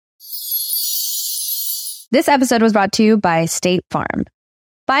This episode was brought to you by State Farm.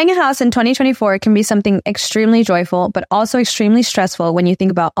 Buying a house in 2024 can be something extremely joyful, but also extremely stressful when you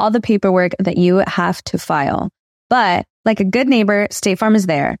think about all the paperwork that you have to file. But like a good neighbor, State Farm is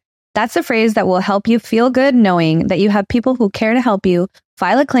there. That's the phrase that will help you feel good knowing that you have people who care to help you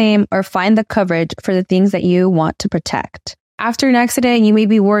file a claim or find the coverage for the things that you want to protect. After an accident, you may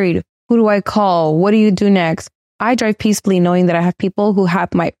be worried. Who do I call? What do you do next? I drive peacefully knowing that I have people who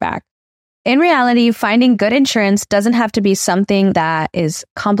have my back. In reality, finding good insurance doesn't have to be something that is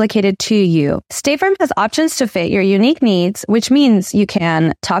complicated to you. State Farm has options to fit your unique needs, which means you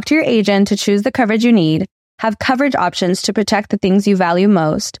can talk to your agent to choose the coverage you need, have coverage options to protect the things you value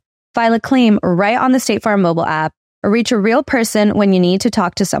most, file a claim right on the State Farm mobile app, or reach a real person when you need to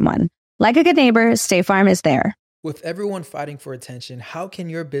talk to someone. Like a good neighbor, State Farm is there. With everyone fighting for attention, how can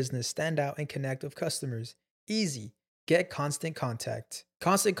your business stand out and connect with customers? Easy. Get Constant Contact.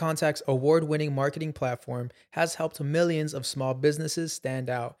 Constant Contact's award-winning marketing platform has helped millions of small businesses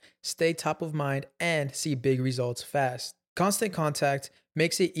stand out, stay top of mind, and see big results fast. Constant Contact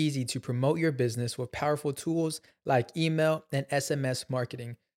makes it easy to promote your business with powerful tools like email and SMS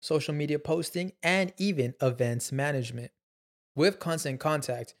marketing, social media posting, and even events management. With Constant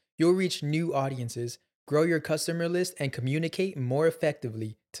Contact, you'll reach new audiences, grow your customer list, and communicate more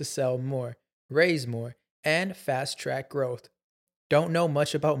effectively to sell more, raise more, and fast-track growth. Don't know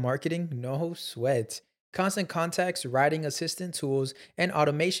much about marketing? No sweat. Constant Contact's writing assistant tools and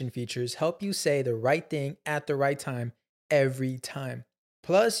automation features help you say the right thing at the right time every time.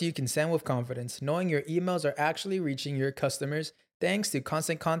 Plus, you can send with confidence, knowing your emails are actually reaching your customers thanks to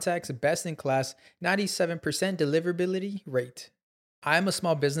Constant Contact's best-in-class 97% deliverability rate. I'm a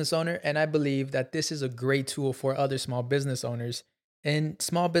small business owner, and I believe that this is a great tool for other small business owners. In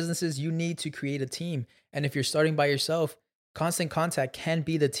small businesses, you need to create a team. And if you're starting by yourself, Constant Contact can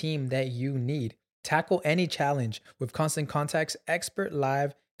be the team that you need. Tackle any challenge with Constant Contact's expert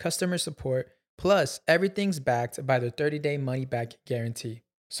live customer support. Plus, everything's backed by the 30-day money-back guarantee.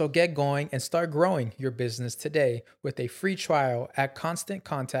 So get going and start growing your business today with a free trial at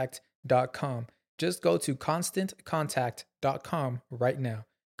ConstantContact.com. Just go to ConstantContact.com right now.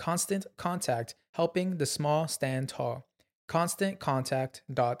 Constant Contact, helping the small stand tall.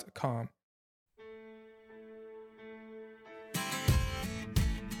 ConstantContact.com.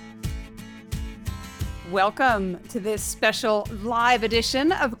 Welcome to this special live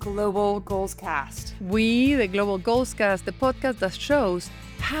edition of Global Goals Cast. We, the Global Goals Cast, the podcast that shows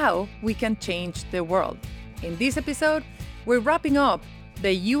how we can change the world. In this episode, we're wrapping up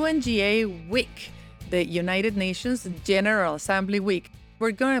the UNGA Week, the United Nations General Assembly Week.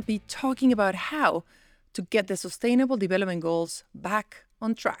 We're going to be talking about how to get the Sustainable Development Goals back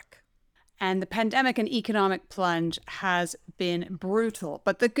on track. And the pandemic and economic plunge has been brutal.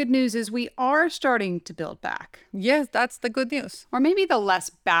 But the good news is we are starting to build back. Yes, that's the good news. Or maybe the less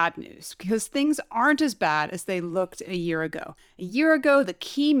bad news, because things aren't as bad as they looked a year ago. A year ago, the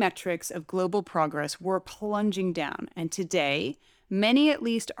key metrics of global progress were plunging down. And today, many at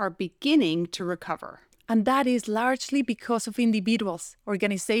least are beginning to recover. And that is largely because of individuals,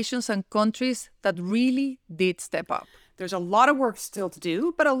 organizations, and countries that really did step up. There's a lot of work still to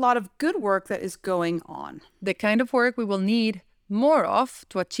do, but a lot of good work that is going on. The kind of work we will need more of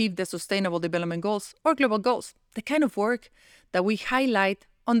to achieve the Sustainable Development Goals or global goals. The kind of work that we highlight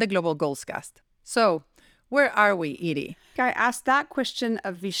on the Global Goals Cast. So, where are we, Edie? I asked that question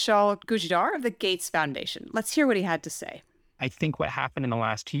of Vishal Gujjar of the Gates Foundation. Let's hear what he had to say. I think what happened in the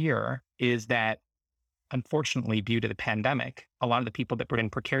last year is that, unfortunately, due to the pandemic, a lot of the people that were in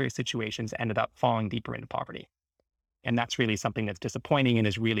precarious situations ended up falling deeper into poverty. And that's really something that's disappointing and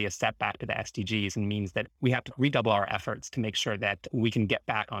is really a setback to the SDGs and means that we have to redouble our efforts to make sure that we can get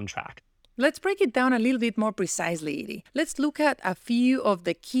back on track. Let's break it down a little bit more precisely, Edie. Let's look at a few of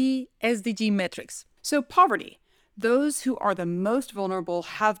the key SDG metrics. So poverty. Those who are the most vulnerable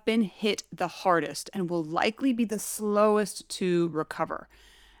have been hit the hardest and will likely be the slowest to recover.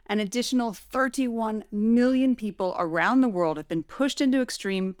 An additional 31 million people around the world have been pushed into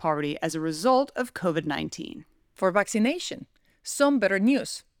extreme poverty as a result of COVID-19. For vaccination, some better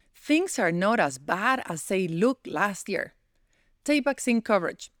news. Things are not as bad as they looked last year. Take vaccine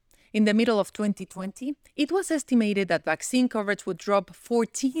coverage. In the middle of 2020, it was estimated that vaccine coverage would drop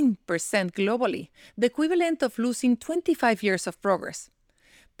 14% globally, the equivalent of losing 25 years of progress.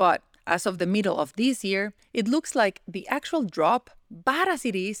 But as of the middle of this year, it looks like the actual drop, bad as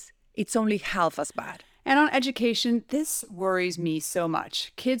it is, it's only half as bad. And on education, this worries me so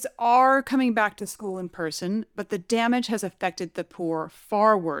much. Kids are coming back to school in person, but the damage has affected the poor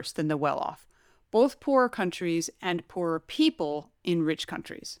far worse than the well-off, both poorer countries and poorer people in rich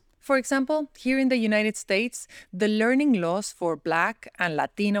countries. For example, here in the United States, the learning loss for Black and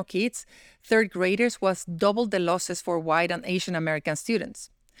Latino kids, third graders, was double the losses for white and Asian American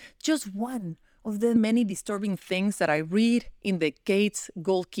students. Just one of the many disturbing things that I read in the Gates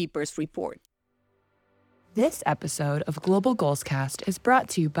Goalkeepers report. This episode of Global Goals Cast is brought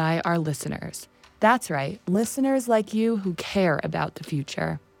to you by our listeners. That's right, listeners like you who care about the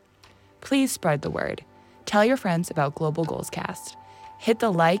future. Please spread the word. Tell your friends about Global Goals Cast. Hit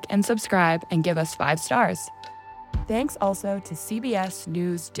the like and subscribe and give us 5 stars. Thanks also to CBS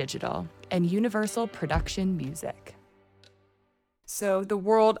News Digital and Universal Production Music. So the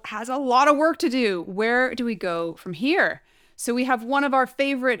world has a lot of work to do. Where do we go from here? So we have one of our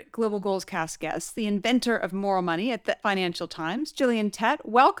favorite Global Goals Cast guests, the inventor of moral money at the Financial Times, Gillian Tett.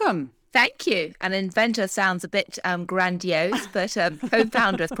 Welcome. Thank you. An inventor sounds a bit grandiose, but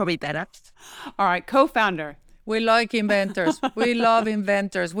co-founder is probably better. All right, co-founder. We like inventors. We love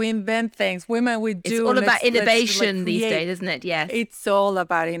inventors. We invent things. Women, we do. It's all about innovation these days, isn't it? Yes. It's all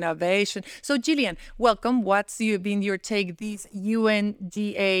about innovation. So, Gillian, welcome. What's been your take this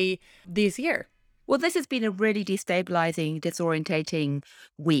UNGA this year? Well, this has been a really destabilizing, disorientating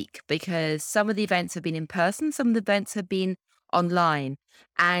week because some of the events have been in person, some of the events have been online,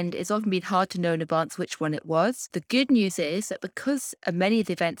 and it's often been hard to know in advance which one it was. The good news is that because many of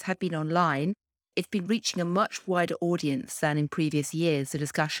the events have been online, it's been reaching a much wider audience than in previous years, the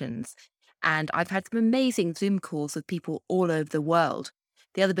discussions. And I've had some amazing Zoom calls with people all over the world.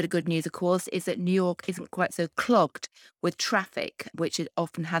 The other bit of good news, of course, is that New York isn't quite so clogged with traffic, which it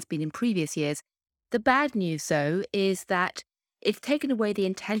often has been in previous years. The bad news, though, is that it's taken away the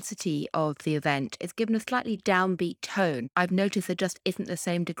intensity of the event. It's given a slightly downbeat tone. I've noticed there just isn't the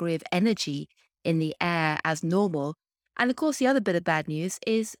same degree of energy in the air as normal. And of course, the other bit of bad news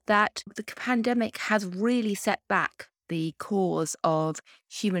is that the pandemic has really set back the cause of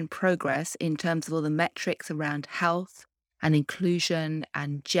human progress in terms of all the metrics around health and inclusion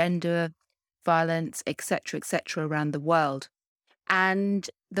and gender violence, etc., around the world. And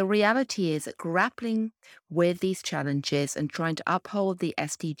the reality is that grappling with these challenges and trying to uphold the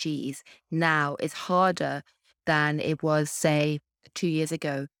SDGs now is harder than it was, say, 2 years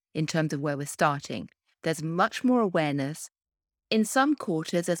ago in terms of where we're starting. There's much more awareness. In some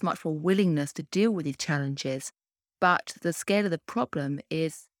quarters, there's much more willingness to deal with these challenges, but the scale of the problem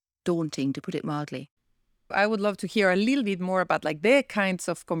is daunting, to put it mildly. I would love to hear a little bit more about like the kinds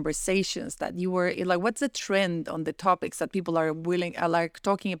of conversations that you were like. What's the trend on the topics that people are like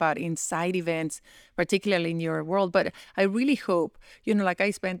talking about inside events, particularly in your world? But I really hope, like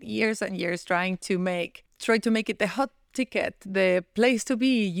I spent years and years trying to make it the hot ticket, the place to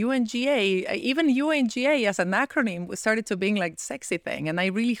be, UNGA. Even UNGA as an acronym started to being like sexy thing. And I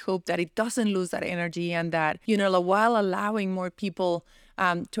really hope that it doesn't lose that energy and that, while allowing more people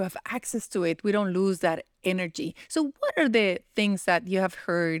to have access to it, we don't lose that energy. So what are the things that you have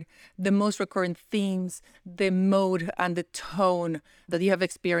heard, the most recurrent themes, the mode and the tone that you have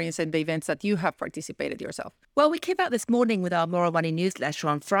experienced in the events that you have participated yourself? Well, we came out this morning with our Moral Money newsletter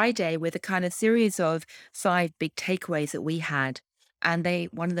on Friday with a kind of series of 5 big takeaways that we had. And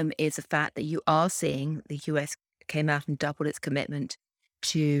one of them is the fact that you are seeing the US came out and doubled its commitment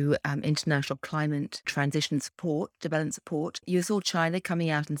to international climate transition support, development support. You saw China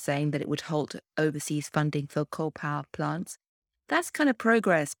coming out and saying that it would halt overseas funding for coal power plants. That's kind of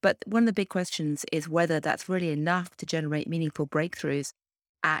progress, but one of the big questions is whether that's really enough to generate meaningful breakthroughs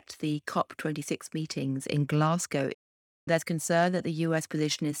at the COP26 meetings in Glasgow. There's concern that the US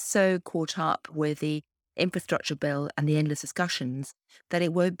position is so caught up with the infrastructure bill and the endless discussions that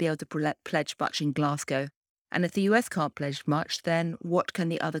it won't be able to pledge much in Glasgow. And if the US can't pledge much, then what can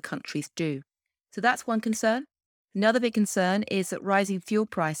the other countries do? So that's one concern. Another big concern is that rising fuel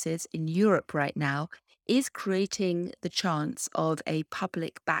prices in Europe right now is creating the chance of a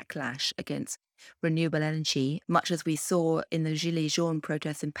public backlash against renewable energy, much as we saw in the Gilets jaunes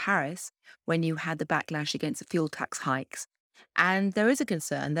protests in Paris when you had the backlash against the fuel tax hikes. And there is a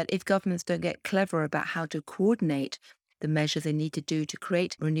concern that if governments don't get clever about how to coordinate the measures they need to do to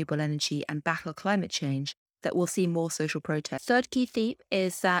create renewable energy and battle climate change, that we'll see more social protests. Third key theme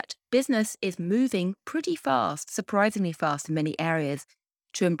is that business is moving pretty fast, surprisingly fast in many areas,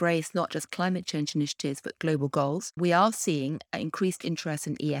 to embrace not just climate change initiatives, but global goals. We are seeing increased interest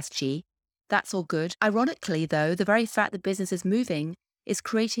in ESG. That's all good. Ironically, though, the very fact that business is moving is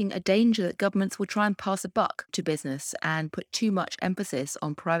creating a danger that governments will try and pass a buck to business and put too much emphasis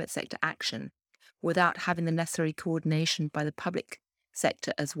on private sector action without having the necessary coordination by the public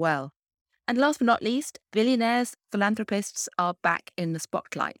sector as well. And last but not least, billionaires, philanthropists are back in the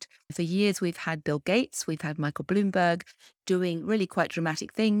spotlight. For years, we've had Bill Gates, we've had Michael Bloomberg doing really quite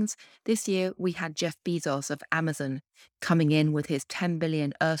dramatic things. This year, we had Jeff Bezos of Amazon coming in with his 10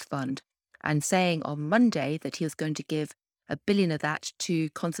 billion Earth Fund and saying on Monday that he was going to give $1 billion of that to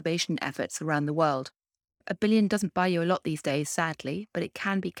conservation efforts around the world. $1 billion doesn't buy you a lot these days, sadly, but it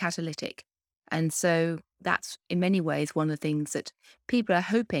can be catalytic. And so that's in many ways one of the things that people are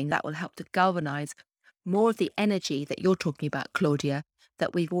hoping that will help to galvanize more of the energy that you're talking about, Claudia,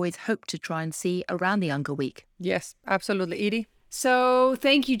 that we've always hoped to try and see around the Hunger Week. Yes, absolutely. Edie? So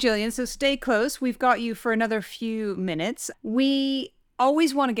thank you, Gillian. So stay close. We've got you for another few minutes. We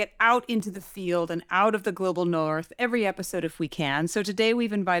always want to get out into the field and out of the global north every episode if we can. So today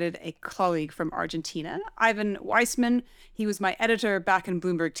we've invited a colleague from Argentina, Ivan Weissman. He was my editor back in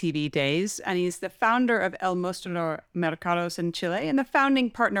Bloomberg TV days, and he's the founder of El Mostrador Mercados in Chile and the founding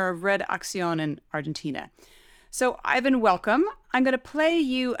partner of Red Acción in Argentina. So Ivan, welcome. I'm going to play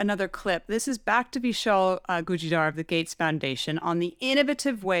you another clip. This is back to Vishal Gujidhar of the Gates Foundation on the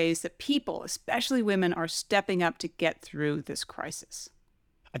innovative ways that people, especially women, are stepping up to get through this crisis.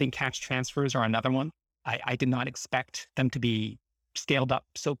 I think cash transfers are another one. I did not expect them to be scaled up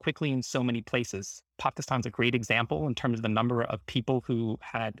so quickly in so many places. Pakistan's a great example in terms of the number of people who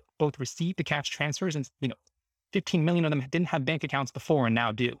had both received the cash transfers and, 15 million of them didn't have bank accounts before and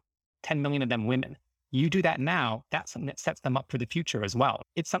now do. 10 million of them women. You do that now, that's something that sets them up for the future as well.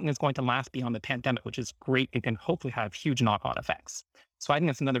 It's something that's going to last beyond the pandemic, which is great and can hopefully have huge knock-on effects. So I think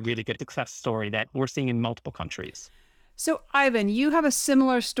that's another really good success story that we're seeing in multiple countries. So Ivan, you have a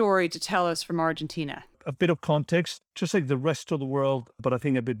similar story to tell us from Argentina. A bit of context, just like the rest of the world, but I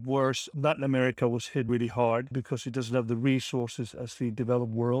think a bit worse, Latin America was hit really hard because it doesn't have the resources as the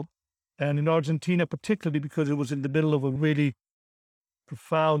developed world. And in Argentina, particularly because it was in the middle of a really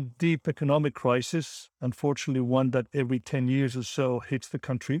profound, deep economic crisis, unfortunately one that every 10 years or so hits the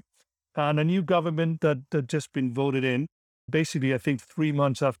country, and a new government that just been voted in. Basically, I think 3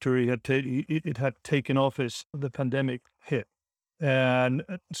 months after it had taken office, the pandemic hit. And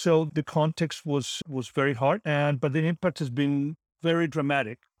so the context was very hard, but the impact has been very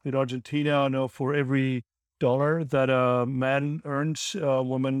dramatic. In Argentina, for every dollar that a man earns, a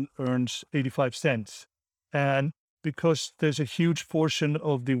woman earns 85 cents. And because there's a huge portion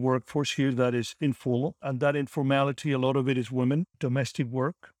of the workforce here that is informal, and that informality, a lot of it is women, domestic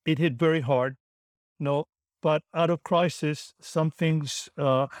work. It hit very hard. But out of crisis, some things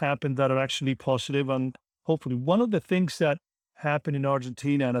happen that are actually positive, and hopefully one of the things that happened in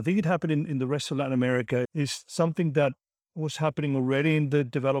Argentina, and I think it happened in the rest of Latin America, is something that was happening already in the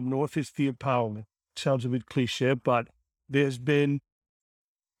developed North, is the empowerment. It sounds a bit cliche, but there's been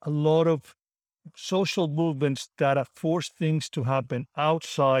a lot of social movements that have forced things to happen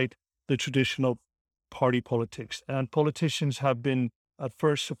outside the traditional party politics. And politicians have been at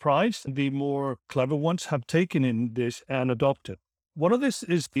first surprised. The more clever ones have taken in this and adopted. One of this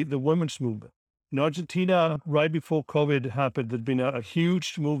is the women's movement. In Argentina, right before COVID happened, there'd been a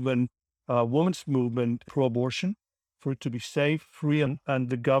huge movement, women's movement pro-abortion, for it to be safe, free, and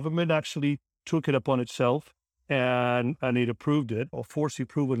the government actually took it upon itself and it approved it, or forced the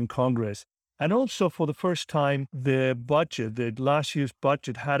approval in Congress. And also, for the first time, the last year's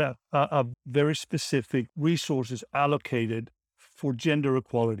budget had a very specific resources allocated for gender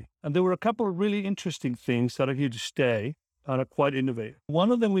equality. And there were a couple of really interesting things that are here to stay and are quite innovative.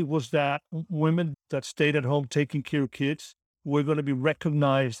 One of them was that women that stayed at home taking care of kids were going to be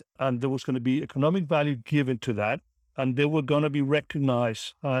recognized, and there was going to be economic value given to that. And they were going to be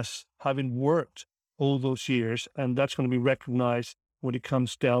recognized as having worked all those years. And that's going to be recognized when it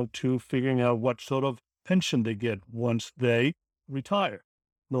comes down to figuring out what sort of pension they get once they retire.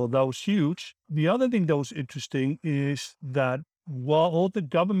 No, that was huge. The other thing that was interesting is that while all the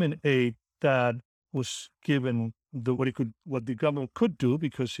government aid that was given, what the government could do,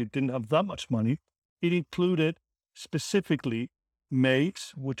 because it didn't have that much money, it included specifically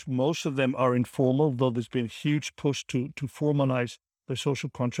maids, which most of them are informal, though there's been a huge push to formalize the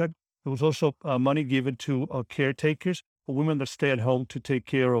social contract. There was also money given to caretakers, for women that stay at home to take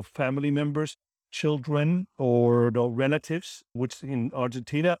care of family members, children, or relatives, which in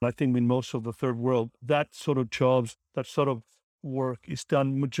Argentina, I think in most of the third world, that sort of jobs, that sort of work is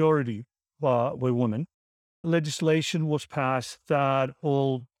done majority by women. Legislation was passed that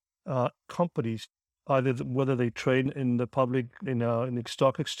all companies, whether they trade in the public, in the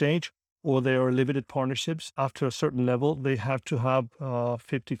stock exchange, or they are limited partnerships, after a certain level, they have to have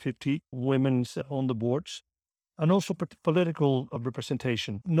 50-50 women on the boards. And also political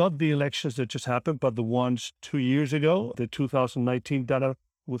representation, not the elections that just happened, but the ones 2 years ago, the 2019 data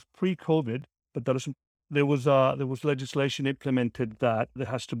was pre-COVID, but there was legislation implemented that there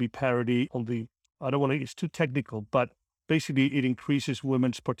has to be parity on the, I don't want to, it's too technical, but basically it increases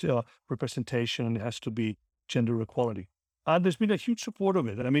women's representation and it has to be gender equality. And there's been a huge support of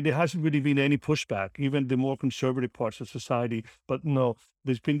it. I mean, there hasn't really been any pushback, even the more conservative parts of society. But no,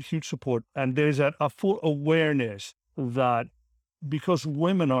 there's been huge support. And there's a full awareness that because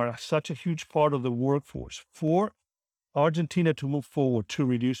women are such a huge part of the workforce, for Argentina to move forward, to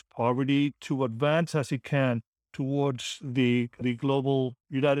reduce poverty, to advance as it can towards the global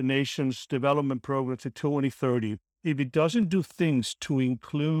United Nations development program to 2030, if it doesn't do things to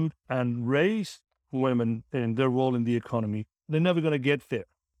include and raise women in their role in the economy, they're never going to get there.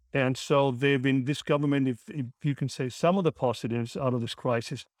 And so this government, if you can say some of the positives out of this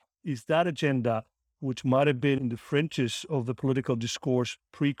crisis, is that agenda, which might have been in the fringes of the political discourse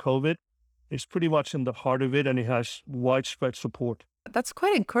pre-COVID, is pretty much in the heart of it, and it has widespread support. That's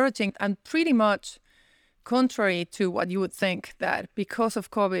quite encouraging and pretty much contrary to what you would think, that because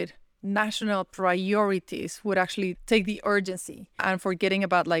of COVID, national priorities would actually take the urgency, and forgetting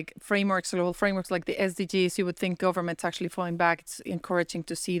about like global frameworks like the SDGs, you would think government's actually falling back. It's encouraging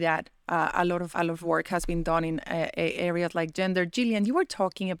to see that a lot of work has been done in areas like gender. Gillian, you were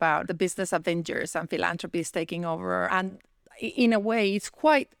talking about the business Avengers and philanthropies taking over, and in a way it's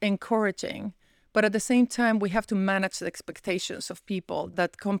quite encouraging. But at the same time, we have to manage the expectations of people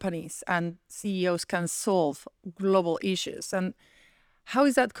that companies and CEOs can solve global issues. And how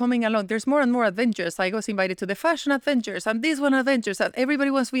is that coming along? There's more and more Avengers. I was invited to the fashion Avengers and this one Avengers, and everybody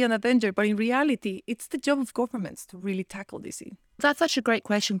wants to be an Avenger. But in reality, it's the job of governments to really tackle this. That's such a great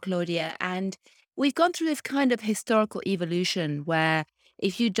question, Claudia. And we've gone through this kind of historical evolution where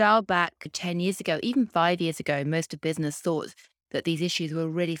if you dial back 10 years ago, even 5 years ago, most of business thought that these issues were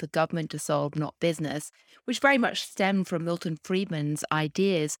really for government to solve, not business, which very much stemmed from Milton Friedman's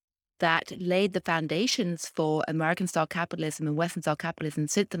ideas that laid the foundations for American-style capitalism and Western-style capitalism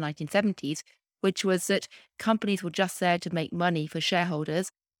since the 1970s, which was that companies were just there to make money for shareholders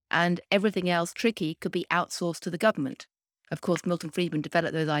and everything else tricky could be outsourced to the government. Of course, Milton Friedman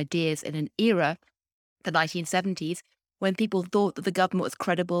developed those ideas in an era, the 1970s, when people thought that the government was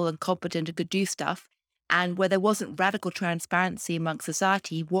credible and competent and could do stuff, and where there wasn't radical transparency amongst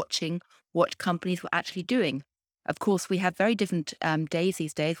society watching what companies were actually doing. Of course, we have very different days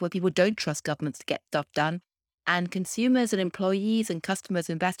these days where people don't trust governments to get stuff done. And consumers and employees and customers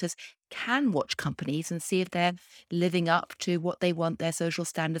and investors can watch companies and see if they're living up to what they want their social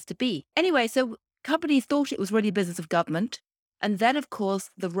standards to be. Anyway, so companies thought it was really business of government. And then, of course,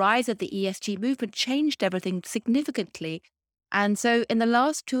 the rise of the ESG movement changed everything significantly. And so in the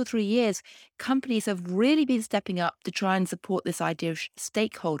last 2 or 3 years, companies have really been stepping up to try and support this idea of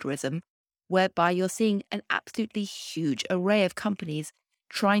stakeholderism, whereby you're seeing an absolutely huge array of companies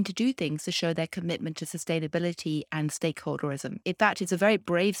trying to do things to show their commitment to sustainability and stakeholderism. In fact, it's a very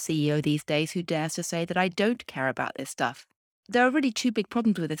brave CEO these days who dares to say that I don't care about this stuff. There are really 2 big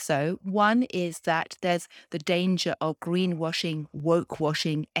problems with this, though. One is that there's the danger of greenwashing, woke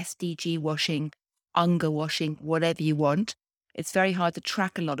washing, SDG washing, UNGA washing, whatever you want. It's very hard to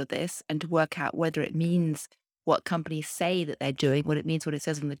track a lot of this and to work out whether it means what companies say that they're doing, what it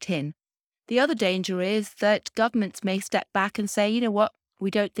says on the tin. The other danger is that governments may step back and say, you know what,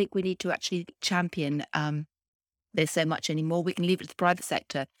 we don't think we need to actually champion this so much anymore. We can leave it to the private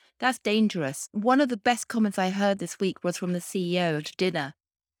sector. That's dangerous. One of the best comments I heard this week was from the CEO at dinner,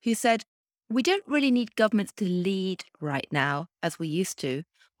 who said, we don't really need governments to lead right now, as we used to,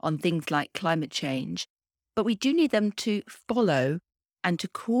 on things like climate change, but we do need them to follow and to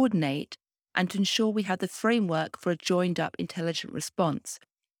coordinate and to ensure we have the framework for a joined-up intelligent response.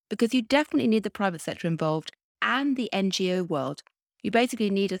 Because you definitely need the private sector involved and the NGO world. You basically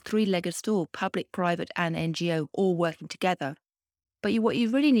need a 3-legged stool, public, private, and NGO, all working together. But what you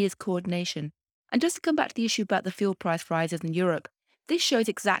really need is coordination. And just to come back to the issue about the fuel price rises in Europe, this shows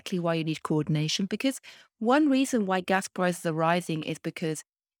exactly why you need coordination, because one reason why gas prices are rising is because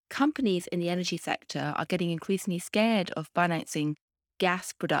companies in the energy sector are getting increasingly scared of financing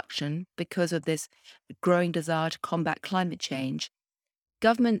gas production because of this growing desire to combat climate change.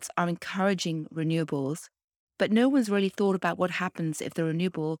 Governments are encouraging renewables, but no one's really thought about what happens if the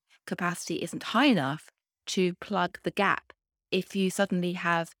renewable capacity isn't high enough to plug the gap if you suddenly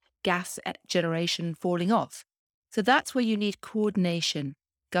have gas generation falling off. So that's where you need coordination,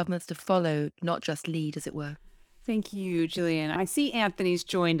 governments to follow, not just lead, as it were. Thank you, Gillian. I see Anthony's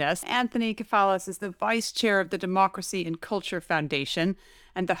joined us. Anthony Kefalos is the Vice Chair of the Democracy and Culture Foundation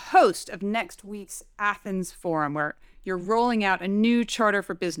and the host of next week's Athens Forum, where you're rolling out a new charter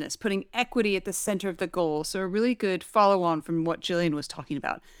for business, putting equity at the center of the goal. So a really good follow-on from what Gillian was talking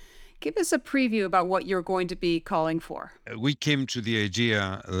about. Give us a preview about what you're going to be calling for. We came to the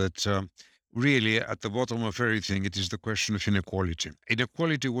idea that really at the bottom of everything, it is the question of inequality.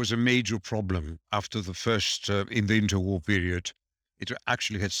 Inequality was a major problem after the first, in the interwar period. It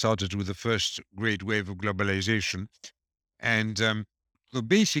actually had started with the first great wave of globalization. And the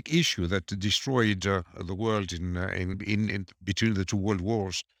basic issue that destroyed the world in between the two world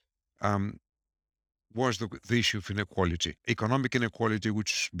wars was the issue of inequality, economic inequality,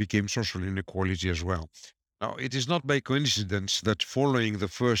 which became social inequality as well. Now, it is not by coincidence that following the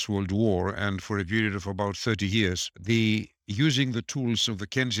First World War and for a period of about 30 years, using the tools of the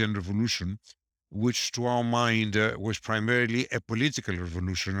Keynesian Revolution, which to our mind was primarily a political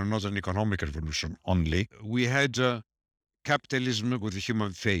revolution and not an economic revolution only, we had capitalism with a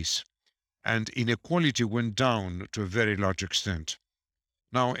human face, and inequality went down to a very large extent.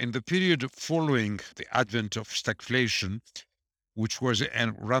 Now, in the period following the advent of stagflation, which was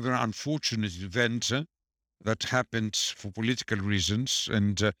a rather unfortunate event that happened for political reasons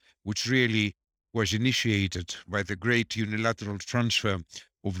and which really was initiated by the great unilateral transfer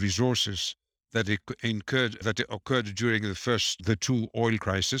of resources that occurred during the two oil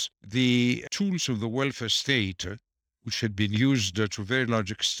crises, the tools of the welfare state, which had been used to a very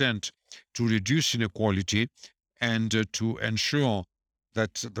large extent to reduce inequality and to ensure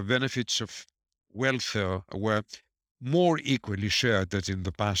that the benefits of welfare were more equally shared than in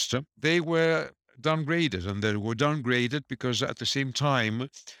the past, they were downgraded. And they were downgraded because at the same time,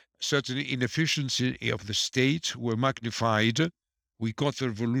 certain inefficiency of the state were magnified. We got the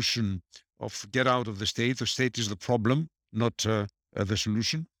revolution of get out of the state. The state is the problem, not the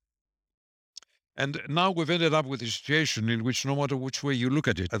solution. And now we've ended up with a situation in which no matter which way you look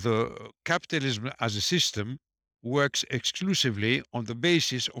at it, the capitalism as a system works exclusively on the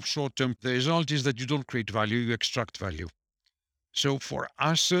basis of short-term. The result is that you don't create value, you extract value. So for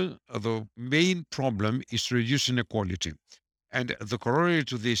us, the main problem is to reduce inequality. And the corollary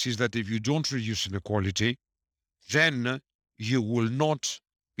to this is that if you don't reduce inequality, then you will not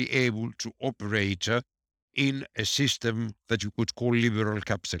be able to operate in a system that you could call liberal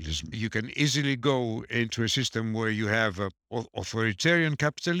capitalism. You can easily go into a system where you have authoritarian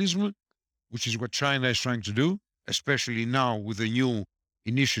capitalism, which is what China is trying to do, especially now with the new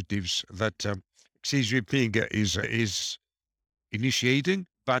initiatives that Xi Jinping is initiating.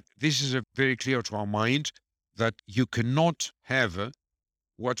 But this is very clear to our mind that you cannot have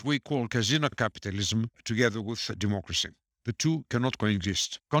what we call casino capitalism together with democracy. The two cannot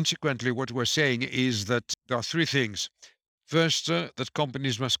coexist. Consequently, what we're saying is that there are three things. First, that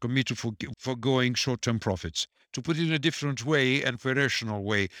companies must commit to foregoing short-term profits. To put it in a different way and for a rational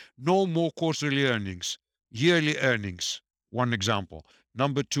way, no more quarterly earnings, yearly earnings, one example.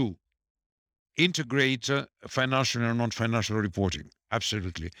 Number two, integrate financial and non-financial reporting,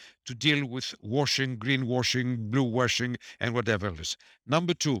 absolutely, to deal with washing, greenwashing, blue washing, and whatever else.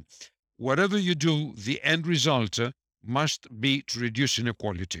 Number two, whatever you do, the end result must be to reduce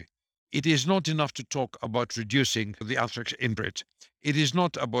inequality. It is not enough to talk about reducing the abstract inbred. It is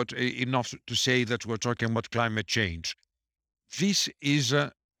not about enough to say that we're talking about climate change. This is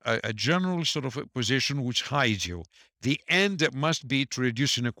a general sort of a position which hides you. The end must be to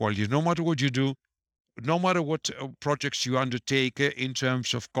reduce inequality. No matter what you do, no matter what projects you undertake in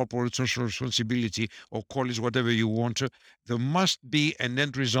terms of corporate social responsibility, or call it whatever you want, there must be an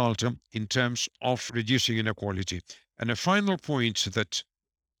end result in terms of reducing inequality. And a final point that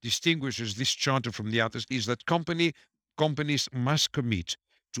distinguishes this charter from the others is that companies must commit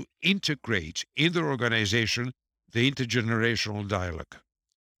to integrate in their organization the intergenerational dialogue.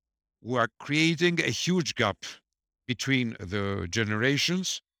 We are creating a huge gap between the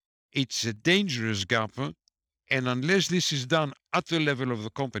generations. It's a dangerous gap, and unless this is done at the level of the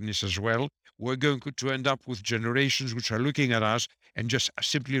companies as well, we're going to end up with generations which are looking at us and just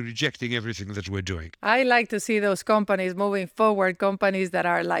simply rejecting everything that we're doing. I like to see those companies moving forward, companies that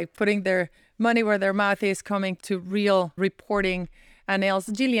are like putting their money where their mouth is, coming to real reporting. And else,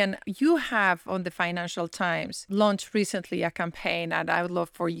 Gillian, you have on the Financial Times launched recently a campaign, and I would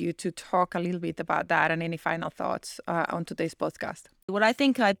love for you to talk a little bit about that and any final thoughts on today's podcast. Well, I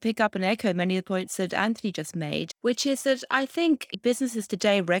think I'd pick up and echo many of the points that Anthony just made, which is that I think businesses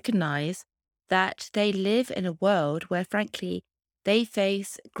today recognize that they live in a world where, frankly, they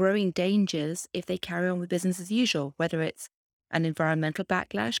face growing dangers if they carry on with business as usual, whether it's an environmental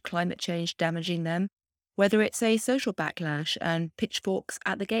backlash, climate change damaging them, whether it's a social backlash and pitchforks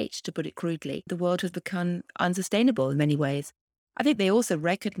at the gate, to put it crudely. The world has become unsustainable in many ways. I think they also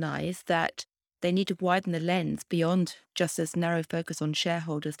recognize that they need to widen the lens beyond just this narrow focus on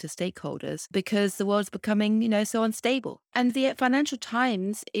shareholders to stakeholders, because the world's becoming, so unstable. And the Financial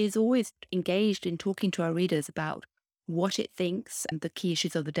Times is always engaged in talking to our readers about what it thinks and the key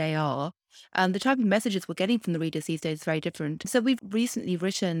issues of the day are. And the type of messages we're getting from the readers these days is very different. So we've recently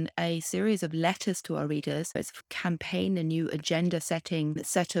written a series of letters to our readers. It's a campaign, a new agenda-setting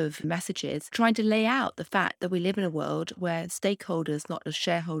set of messages, trying to lay out the fact that we live in a world where stakeholders, not as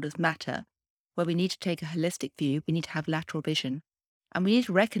shareholders, matter, where we need to take a holistic view, we need to have lateral vision. And we need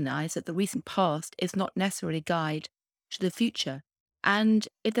to recognize that the recent past is not necessarily a guide to the future. And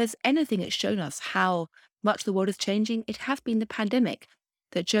if there's anything that's shown us how much the world is changing, it has been the pandemic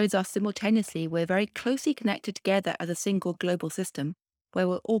that shows us simultaneously we're very closely connected together as a single global system, where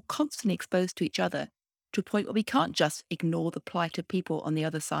we're all constantly exposed to each other, to a point where we can't just ignore the plight of people on the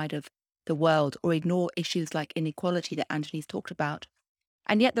other side of the world or ignore issues like inequality that Anthony's talked about.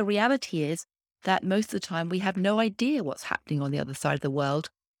 And yet the reality is that most of the time we have no idea what's happening on the other side of the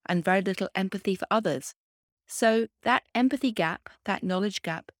world and very little empathy for others. So that empathy gap, that knowledge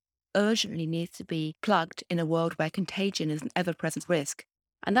gap, urgently needs to be plugged in a world where contagion is an ever-present risk.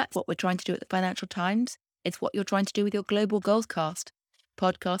 And that's what we're trying to do at the Financial Times. It's what you're trying to do with your Global Goalscast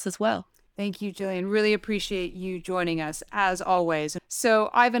podcast as well. Thank you, Gillian. Really appreciate you joining us, as always.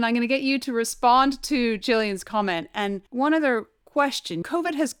 So, Ivan, I'm going to get you to respond to Gillian's comment. And one other question.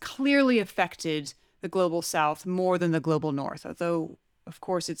 COVID has clearly affected the Global South more than the Global North, although, of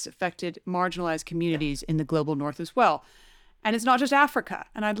course, it's affected marginalized communities in the Global North as well. And it's not just Africa.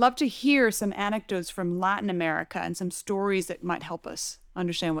 And I'd love to hear some anecdotes from Latin America and some stories that might help us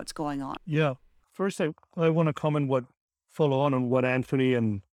understand what's going on. Yeah. First, I want to follow on what Anthony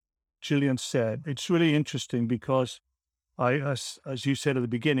and Gillian said. It's really interesting because as you said at the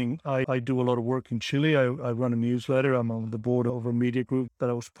beginning, I do a lot of work in Chile. I run a newsletter. I'm on the board of a media group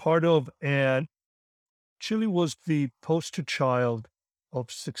that I was part of. And Chile was the poster child of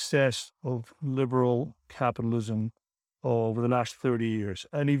success of liberal capitalism over the last 30 years.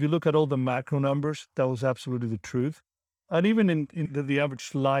 And if you look at all the macro numbers, that was absolutely the truth. And even in the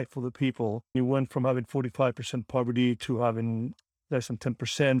average life of the people, you went from having 45% poverty to having less than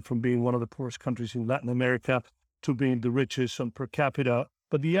 10%, from being one of the poorest countries in Latin America to being the richest on per capita.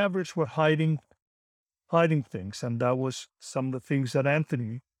 But the average were hiding things. And that was some of the things that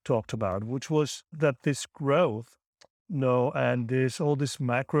Anthony talked about, which was that this growth, and there's all this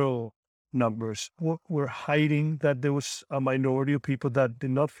macro numbers were hiding that there was a minority of people that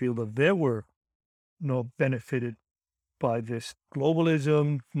did not feel that they were benefited by this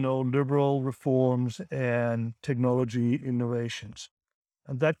globalism, liberal reforms and technology innovations.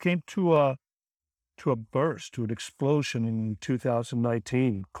 And that came to an explosion in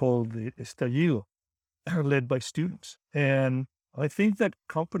 2019 called the Estallido, led by students. And I think that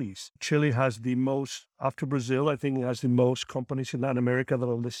companies, Chile has the most, after Brazil, I think it has the most companies in Latin America that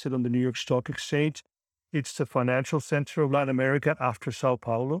are listed on the New York Stock Exchange. It's the financial center of Latin America after Sao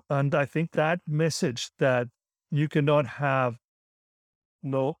Paulo. And I think that message that you cannot have,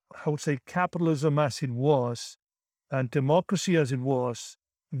 capitalism as it was and democracy as it was,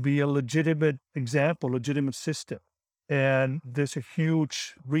 be a legitimate example, legitimate system. And there's a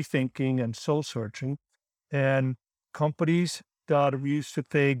huge rethinking and soul searching. And companies that used to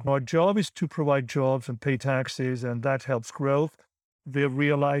think our job is to provide jobs and pay taxes, and that helps growth, they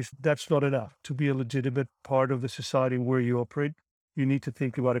realized that's not enough. To be a legitimate part of the society where you operate, you need to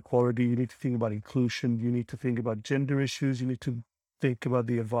think about equality, you need to think about inclusion, you need to think about gender issues, you need to think about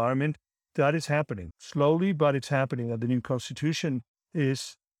the environment. That is happening slowly, but it's happening. And the new constitution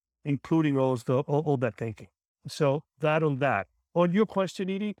is including all that thinking. So that on that. On your question,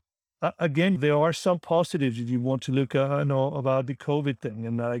 Edie, again, there are some positives if you want to look about the COVID thing.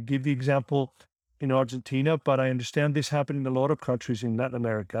 And I give the example in Argentina, but I understand this happened in a lot of countries in Latin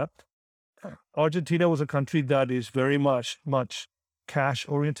America. Argentina was a country that is very much cash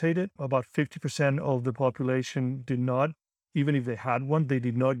orientated. About 50% of the population did not, even if they had one, they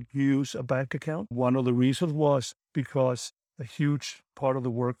did not use a bank account. One of the reasons was because a huge part of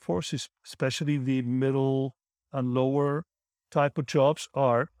the workforce, especially the middle and lower type of jobs,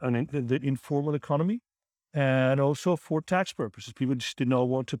 are in the informal economy. And also for tax purposes, people just did not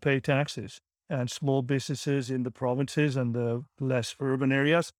want to pay taxes. And small businesses in the provinces and the less urban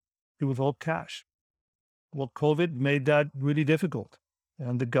areas, it was all cash. Well, COVID made that really difficult.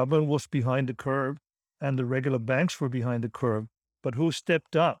 And the government was behind the curve and the regular banks were behind the curve. But who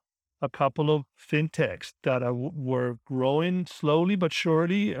stepped up a couple of fintechs that were growing slowly but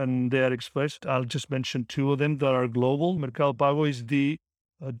surely, and they had expressed, I'll just mention two of them that are global. Mercado Pago is the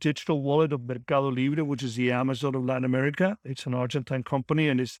digital wallet of Mercado Libre, which is the Amazon of Latin America. It's an Argentine company,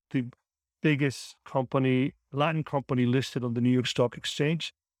 and it's the biggest company, Latin company listed on the New York Stock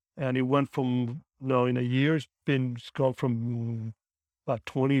Exchange. And it went from, in a year, it's gone from about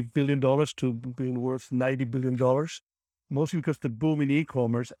 $20 billion to being worth $90 billion, mostly because the boom in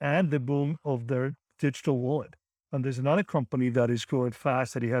e-commerce and the boom of their digital wallet. And there's another company that is growing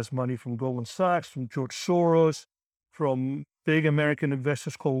fast, that he has money from Goldman Sachs, from George Soros, from big American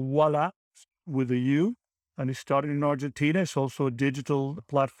investors, called Walla, with a U. And it started in Argentina. It's also a digital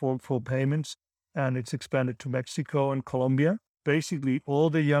platform for payments, and it's expanded to Mexico and Colombia. Basically, all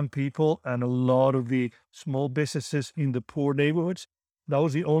the young people and a lot of the small businesses in the poor neighborhoods, that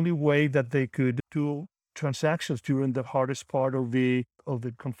was the only way that they could do transactions during the hardest part of the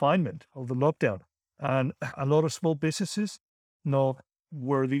confinement, of the lockdown. And a lot of small businesses,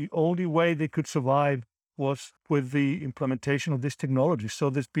 were the only way they could survive was with the implementation of this technology. So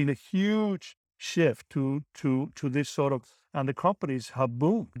there's been a huge shift to this sort of, and the companies have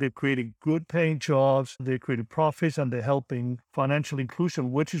boomed. They're creating good paying jobs, they're creating profits, and they're helping financial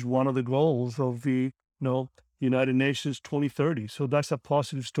inclusion, which is one of the goals of the United Nations 2030. So that's a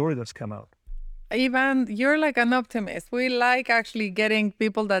positive story that's come out. Ivan, you're like an optimist. We like actually getting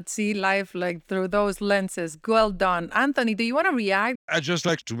people that see life like through those lenses. Well done. Anthony, do you want to react? I'd just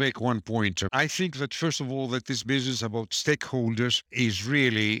like to make one point. I think that, first of all, that this business about stakeholders is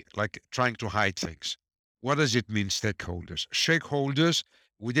really like trying to hide things. What does it mean, stakeholders? Shareholders,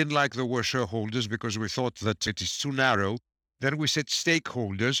 we didn't like the word shareholders because we thought that it is too narrow. Then we said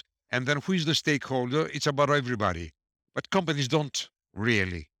stakeholders, and then who is the stakeholder? It's about everybody. But companies don't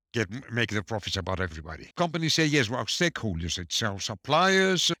really make the profits about everybody. Companies say, yes, we're our stakeholders. It's our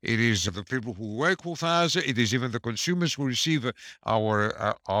suppliers. It is the people who work with us. It is even the consumers who receive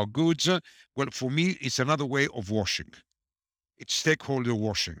our goods. Well, for me, it's another way of washing. It's stakeholder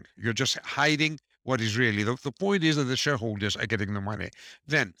washing. You're just hiding what is really. The point is that the shareholders are getting the money.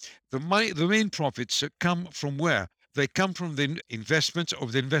 Then the main profits come from where? They come from the investments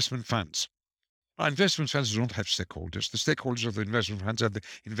of the investment funds. Investment funds don't have stakeholders. The stakeholders of the investment funds are the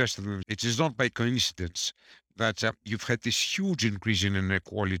investors. It is not by coincidence that you've had this huge increase in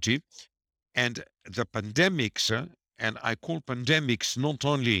inequality, and the pandemics, and I call pandemics not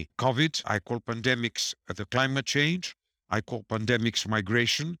only COVID, I call pandemics the climate change, I call pandemics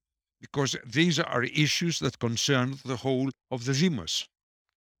migration, because these are issues that concern the whole of the demos,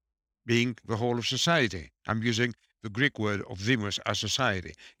 being the whole of society. I'm using the Greek word of demos as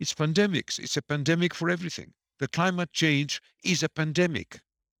society. It's pandemics. It's a pandemic for everything. The climate change is a pandemic.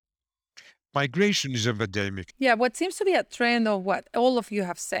 Migration is a pandemic. Yeah, what seems to be a trend of what all of you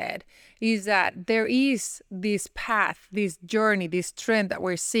have said is that there is this path, this journey, this trend that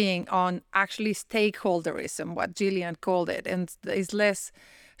we're seeing on actually stakeholderism, what Gillian called it, and is less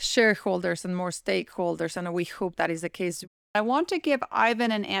shareholders and more stakeholders, and we hope that is the case. I want to give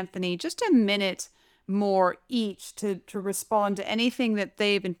Ivan and Anthony just a minute more each to respond to anything that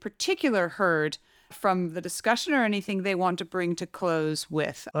they've in particular heard from the discussion or anything they want to bring to close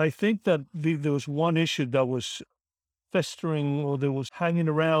with. I think that there was one issue that was festering or that was hanging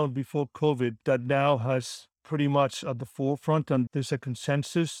around before COVID that now has pretty much at the forefront, and there's a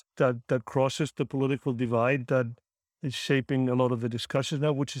consensus that crosses the political divide that is shaping a lot of the discussions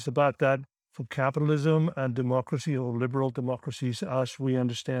now, which is about that for capitalism and democracy, or liberal democracies as we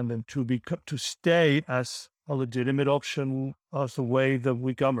understand them, to stay as a legitimate option, as the way that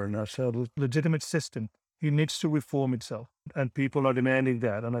we govern, as a legitimate system. It needs to reform itself, and people are demanding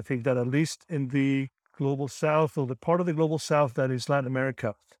that. And I think that at least in the global south, or the part of the global south that is Latin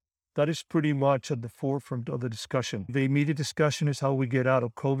America, that is pretty much at the forefront of the discussion. The immediate discussion is how we get out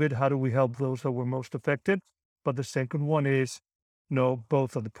of COVID, how do we help those that were most affected? But the second one is,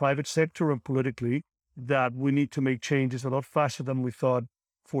 both at the private sector and politically, that we need to make changes a lot faster than we thought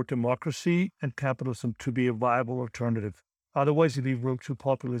for democracy and capitalism to be a viable alternative. Otherwise, you leave room to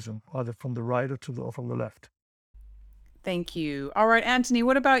populism, either from the right or from the left. Thank you. All right, Anthony,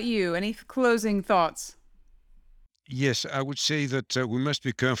 what about you? Any closing thoughts? Yes, I would say that we must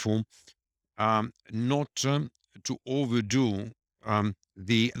be careful not to overdo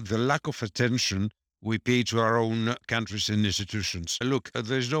the lack of attention we pay to our own countries and institutions. Look,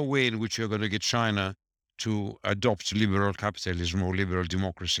 there's no way in which you're going to get China to adopt liberal capitalism or liberal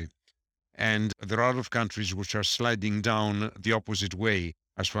democracy. And there are a lot of countries which are sliding down the opposite way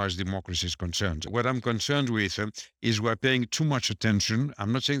as far as democracy is concerned. What I'm concerned with is we're paying too much attention.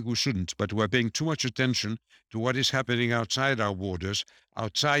 I'm not saying we shouldn't, but we're paying too much attention to what is happening outside our borders,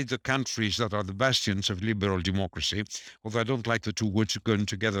 outside the countries that are the bastions of liberal democracy. Although I don't like the two words going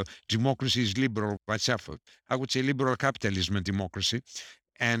together. Democracy is liberal by itself. I would say liberal capitalism and democracy,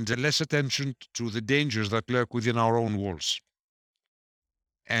 and less attention to the dangers that lurk within our own walls.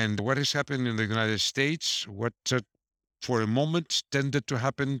 And what has happened in the United States, what for a moment tended to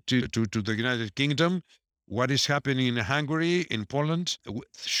happen to the United Kingdom, what is happening in Hungary, in Poland,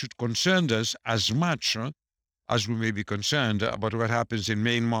 should concern us as much as we may be concerned about what happens in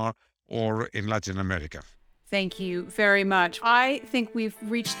Myanmar or in Latin America. Thank you very much. I think we've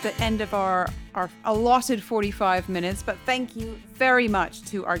reached the end of our allotted 45 minutes, but thank you very much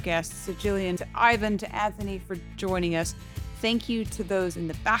to our guests, to Gillian, to Ivan, to Anthony for joining us. Thank you to those in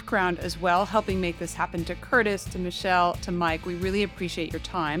the background as well, helping make this happen, to Curtis, to Michelle, to Mike. We really appreciate your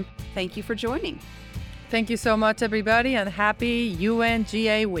time. Thank you for joining. Thank you so much, everybody, and happy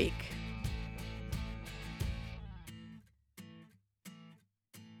UNGA week.